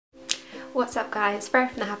What's up guys, Freya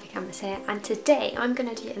from the Happi Camper Sam, and today I'm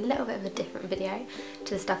going to do a little bit of a different video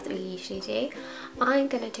to the stuff that we usually do. I'm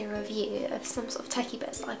going to do a review of some sort of techie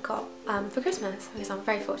bits that I got for Christmas, because I'm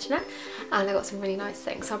very fortunate and I got some really nice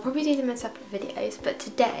things. So I'll probably do them in separate videos, but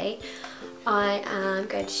today I am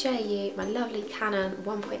going to show you my lovely Canon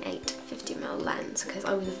 1.8 50mm lens, because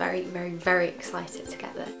I was very excited to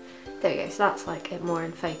get it. There we go, so that's like it more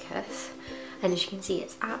in focus. And as you can see,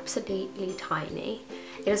 it's absolutely tiny.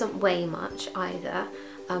 It doesn't weigh much either,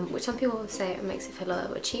 which some people will say it makes it feel a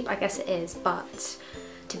little bit cheap. I guess it is, but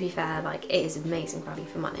to be fair, like, it is amazing value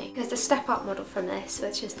for money. Because the step up model from this,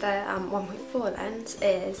 which is the 1.4 lens,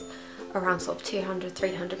 is around sort of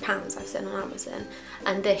 £200–300 I've seen on Amazon,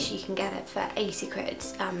 and this you can get it for 80 quid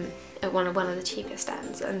at one of the cheapest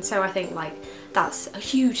ends, and so I think like that's a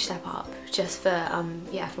huge step up just for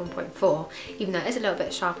yeah, for 1.4, even though it's a little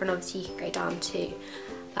bit sharper, and obviously you can go down to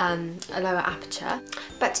a lower aperture.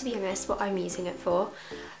 But to be honest, what I'm using it for,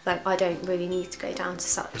 like, I don't really need to go down to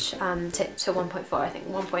such to 1.4. I think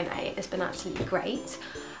 1.8 has been absolutely great.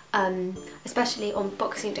 Especially on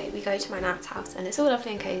Boxing Day, we go to my nan's house and it's all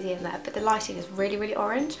lovely and cosy in there, but the lighting is really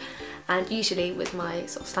orange, and usually with my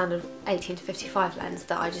sort of standard 18–55 lens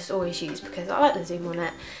that I just always use because I like the zoom on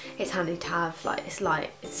it, it's handy to have, like, it's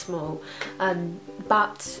light, it's small,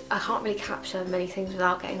 but I can't really capture many things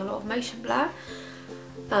without getting a lot of motion blur.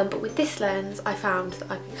 But with this lens, I found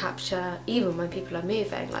that I can capture even when people are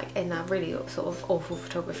moving, like in that really sort of awful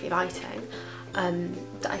photography lighting,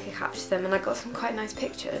 that I could capture them, and I got some quite nice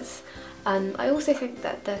pictures. I also think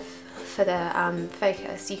that for the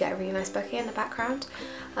focus, you get a really nice bokeh in the background,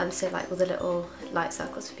 so like all the little light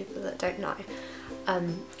circles for people that don't know.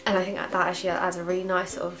 And I think that actually adds a really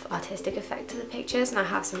nice sort of artistic effect to the pictures, and I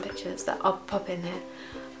have some pictures that I'll pop in here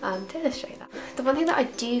to illustrate that. The one thing that I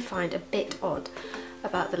do find a bit odd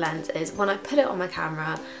about the lens is when I put it on my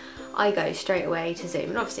camera, I go straight away to zoom,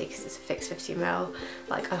 and obviously because it's a fixed 50mm,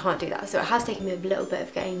 like, I can't do that, so it has taken me a little bit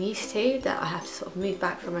of getting used to that. I have to sort of move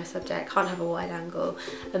back from my subject, can't have a wide angle,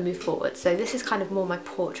 and move forward. So this is kind of more my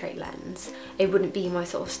portrait lens. It wouldn't be my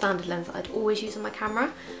sort of standard lens that I'd always use on my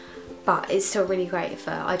camera, but it's still really great for,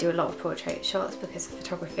 I do a lot of portrait shots because of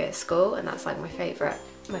photography at school, and that's like my favourite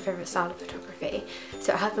style of photography,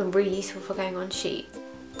 so it has been really useful for going on shoots.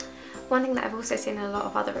 One thing that I've also seen in a lot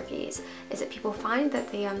of other reviews is that people find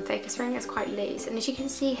that the focus ring is quite loose, and as you can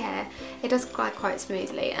see here, it does glide quite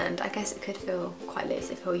smoothly, and I guess it could feel quite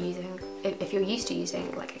loose if you're used to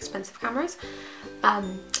using like expensive cameras.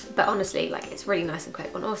 But honestly, like, it's really nice and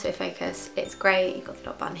quick on autofocus. It's great. You've got the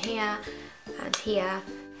dot button here and here.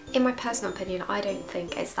 In my personal opinion, I don't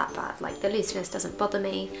think it's that bad. Like, the looseness doesn't bother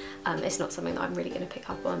me. It's not something that I'm really going to pick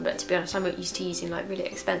up on, but to be honest, I'm not used to using like really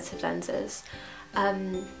expensive lenses.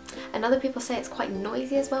 And other people say it's quite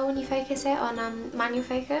noisy as well when you focus it on manual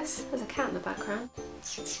focus. There's a cat in the background.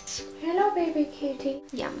 Hello baby cutie.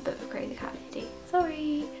 Yeah, I'm a bit of a crazy cat lady.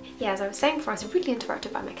 Sorry. Yeah, as I was saying before, I was really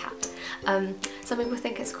interrupted by my cat. Some people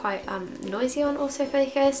think it's quite noisy on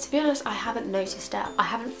autofocus. To be honest, I haven't noticed it. I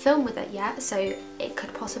haven't filmed with it yet, so it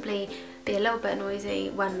could possibly be a little bit noisy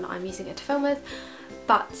when I'm using it to film with,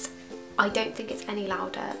 but I don't think it's any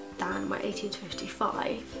louder than my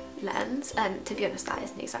 18–55 lens, and to be honest, that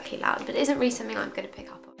isn't exactly loud, but it isn't really something I'm going to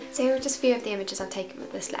pick up on. So here are just a few of the images I've taken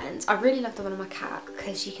with this lens. I really love the one of my cat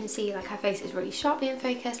because you can see like her face is really sharply in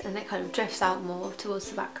focus and it kind of drifts out more towards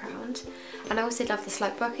the background. And I also love the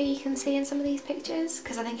slight bokeh you can see in some of these pictures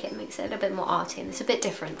because I think it makes it a little bit more arty, and it's a bit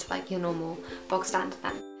different to like your normal bog standard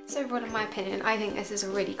lens. So overall, in my opinion, I think this is a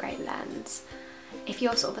really great lens. If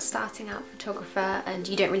you're sort of a starting out photographer and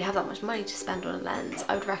you don't really have that much money to spend on a lens,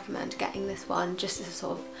 I would recommend getting this one just as a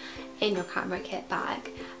sort of in your camera kit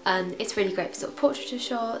bag. It's really great for sort of portraiture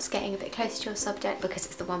shots, getting a bit closer to your subject because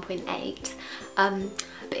it's the 1.8.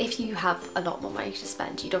 But if you have a lot more money to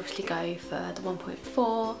spend, you'd obviously go for the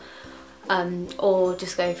 1.4, or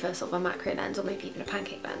just go for sort of a macro lens, or maybe even a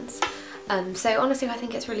pancake lens. So honestly, I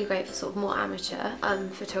think it's really great for sort of more amateur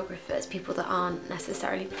photographers, people that aren't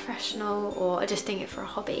necessarily professional or are just doing it for a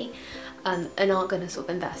hobby, and aren't going to sort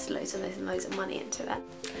of invest loads of money into it.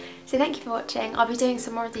 So thank you for watching. I'll be doing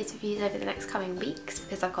some more of these reviews over the next coming weeks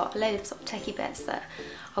because I've got a load of sort of techie bits that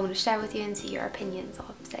I want to share with you and see your opinions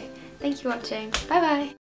of. So thank you for watching. Bye bye!